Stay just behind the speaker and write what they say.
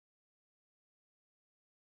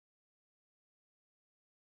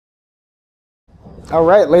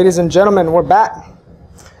Alright, ladies and gentlemen, we're back.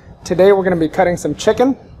 Today we're going to be cutting some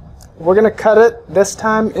chicken. We're going to cut it this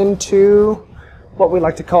time into what we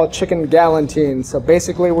like to call chicken galantine. So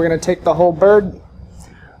basically we're going to take the whole bird,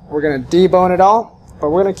 we're going to debone it all,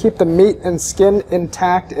 but we're going to keep the meat and skin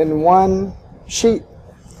intact in one sheet.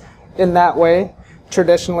 In that way,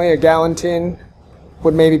 traditionally a galantine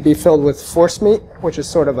would maybe be filled with forcemeat, which is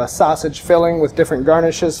sort of a sausage filling with different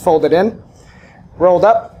garnishes folded in, rolled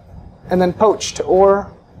up, and then poached,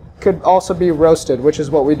 or could also be roasted, which is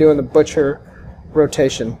what we do in the butcher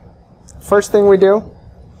rotation. First thing we do,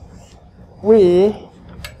 we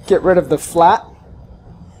get rid of the flat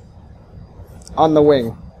on the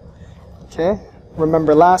wing. Okay,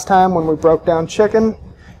 remember last time when we broke down chicken,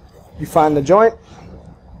 you find the joint.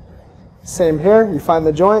 Same here, you find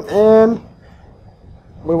the joint, and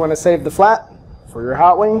we want to save the flat for your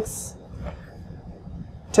hot wings.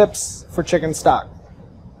 Tips for chicken stock.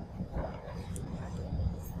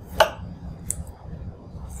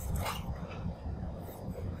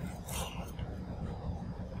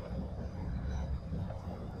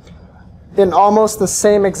 In almost the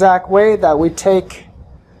same exact way that we take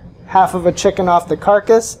half of a chicken off the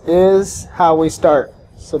carcass is how we start.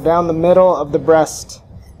 So down the middle of the breast.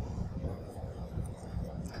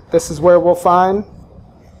 This is where we'll find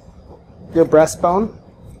your breastbone,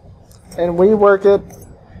 and we work it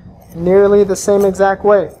nearly the same exact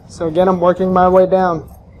way. So again, I'm working my way down.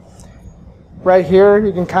 Right here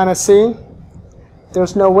you can kind of see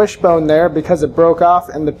there's no wishbone there because it broke off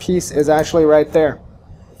and the piece is actually right there.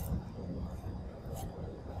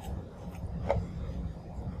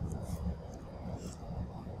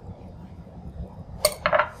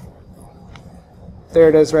 There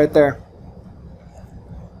it is right there.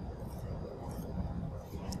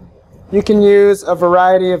 You can use a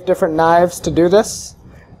variety of different knives to do this.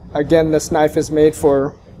 Again, this knife is made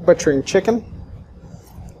for butchering chicken.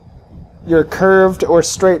 Your curved or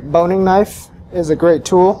straight boning knife is a great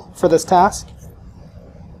tool for this task.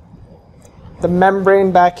 The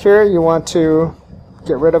membrane back here you want to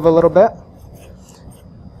get rid of a little bit.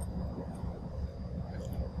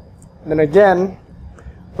 And then again,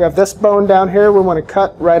 we have this bone down here, we want to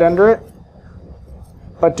cut right under it,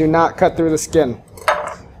 but do not cut through the skin.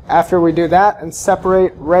 After we do that and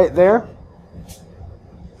separate right there,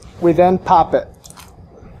 we then pop it.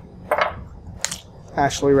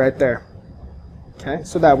 Actually right there. Okay,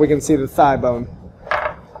 so that we can see the thigh bone.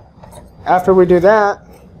 After we do that,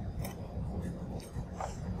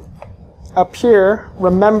 up here,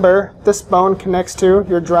 remember this bone connects to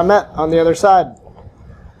your drumette on the other side.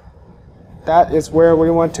 That is where we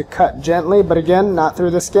want to cut gently, but again, not through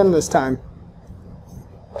the skin this time.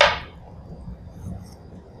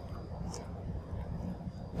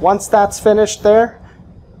 Once that's finished there,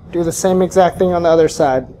 do the same exact thing on the other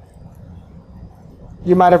side.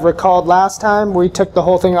 You might have recalled last time we took the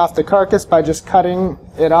whole thing off the carcass by just cutting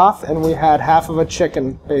it off, and we had half of a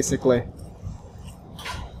chicken basically.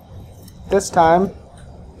 This time,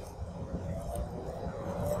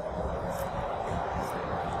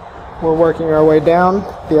 we're working our way down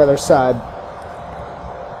the other side.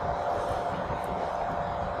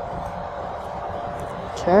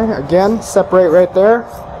 Okay, again, separate right there.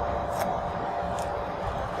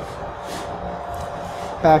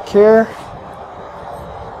 Back here.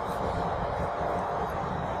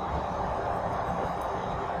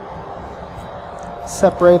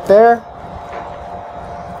 Separate there.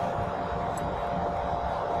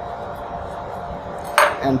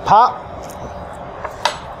 And pop.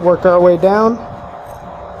 Work our way down.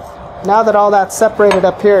 Now that all that's separated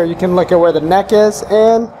up here, you can look at where the neck is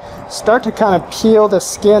and start to kind of peel the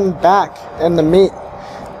skin back and the meat.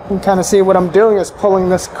 You can kind of see what I'm doing is pulling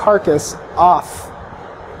this carcass off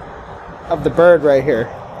of the bird right here.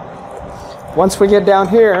 Once we get down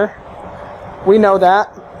here, we know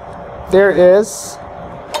that there is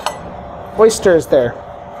oysters there.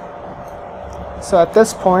 So at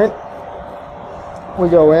this point, we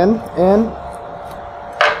go in and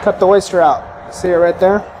cut the oyster out. See it right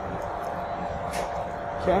there?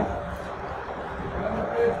 Okay.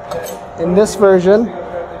 In this version,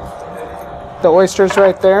 the oyster's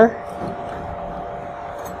right there.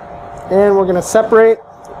 And we're going to separate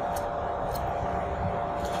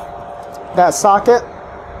that socket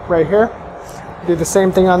right here. Do the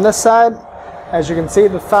same thing on this side. As you can see,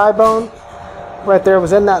 the thigh bone right there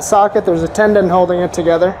was in that socket. There's a tendon holding it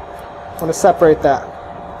together. I'm going to separate that.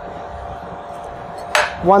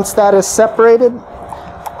 Once that is separated,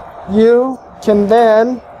 you can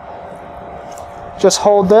then just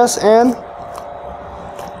hold this and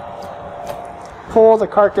pull the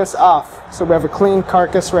carcass off. So we have a clean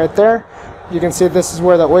carcass right there. You can see this is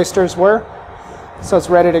where the oysters were. so it's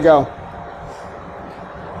ready to go.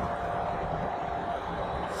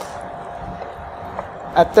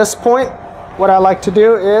 At this point, what I like to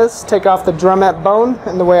do is take off the drumette bone,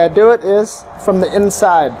 and the way I do it is from the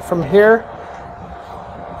inside. From here,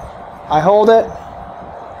 I hold it,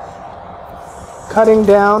 cutting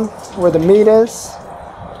down where the meat is,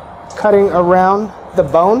 cutting around the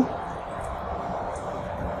bone.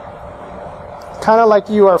 Kind of like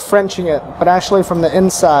you are Frenching it, but actually from the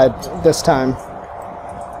inside this time.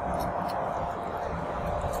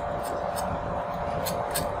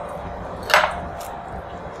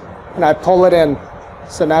 And I pull it in.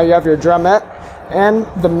 So now you have your drumette, and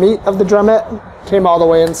the meat of the drumette came all the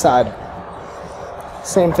way inside.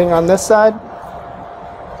 Same thing on this side.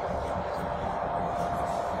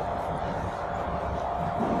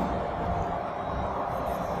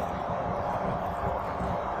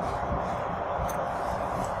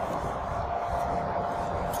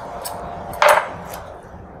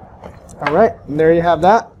 All right, and there you have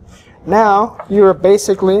that. Now you are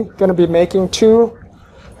basically going to be making 2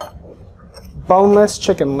 boneless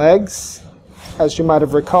chicken legs, as you might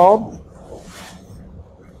have recalled.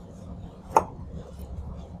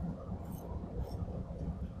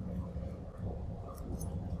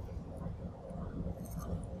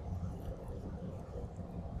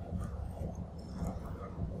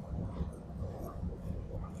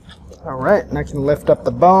 All right, and I can lift up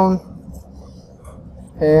the bone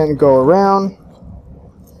and go around.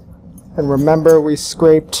 And remember, we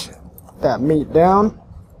scraped that meat down.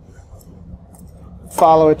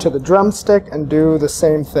 Follow it to the drumstick and do the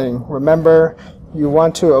same thing. Remember, you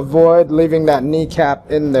want to avoid leaving that kneecap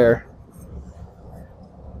in there.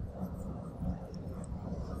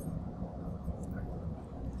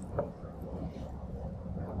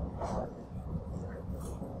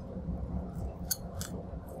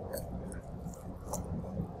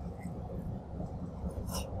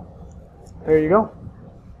 There you go.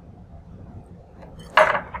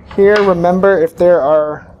 Here, remember, if there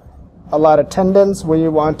are a lot of tendons, we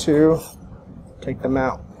want to take them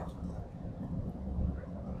out.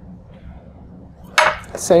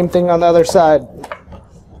 Same thing on the other side.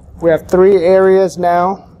 We have 3 areas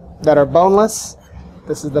now that are boneless.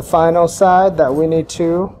 This is the final side that we need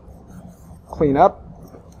to clean up.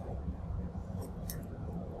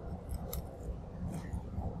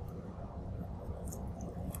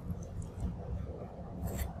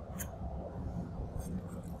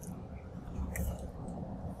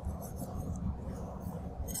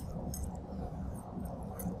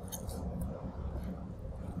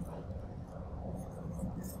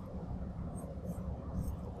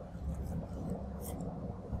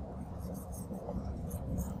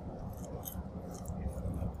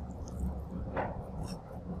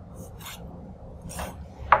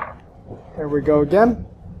 There we go again.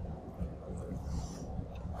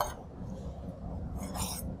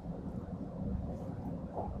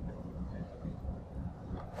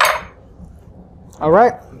 All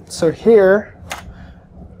right, so here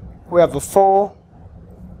we have a full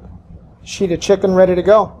sheet of chicken ready to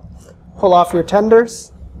go. Pull off your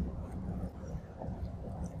tenders.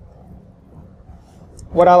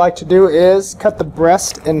 What I like to do is cut the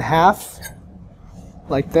breast in half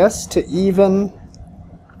like this to even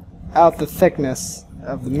out the thickness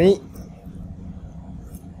of the meat.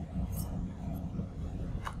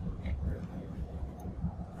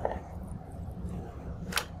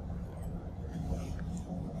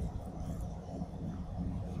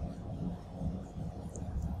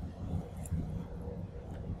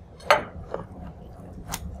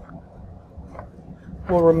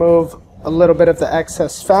 We'll remove a little bit of the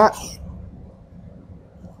excess fat.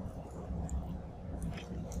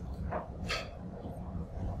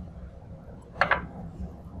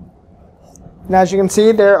 And as you can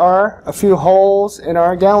see, there are a few holes in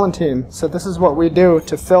our Galantine. So this is what we do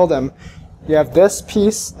to fill them. You have this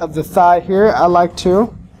piece of the thigh here. I like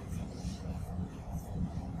to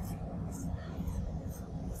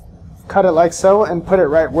cut it like so and put it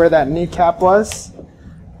right where that kneecap was.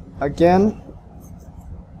 Again,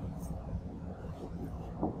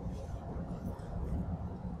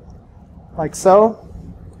 like so.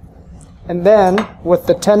 And then with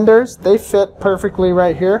the tenders, they fit perfectly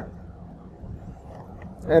right here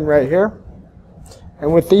and right here.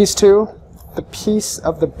 And with these two, the piece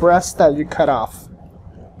of the breast that you cut off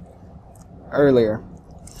earlier.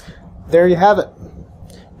 There you have it.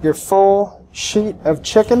 Your full sheet of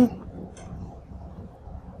chicken.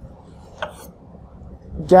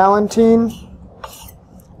 Galantine,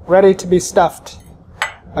 ready to be stuffed.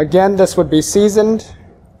 Again, this would be seasoned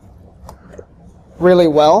really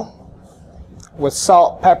well with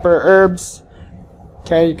salt, pepper, herbs.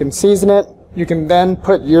 Okay, you can season it You can then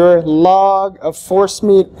put your log of force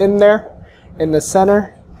meat in there, in the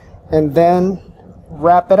center, and then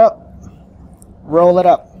wrap it up. Roll it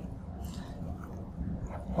up.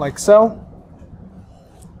 Like so.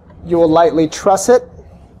 You will lightly truss it,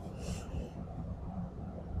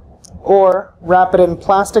 or wrap it in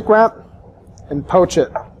plastic wrap and poach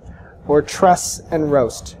it, or truss and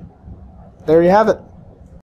roast. There you have it.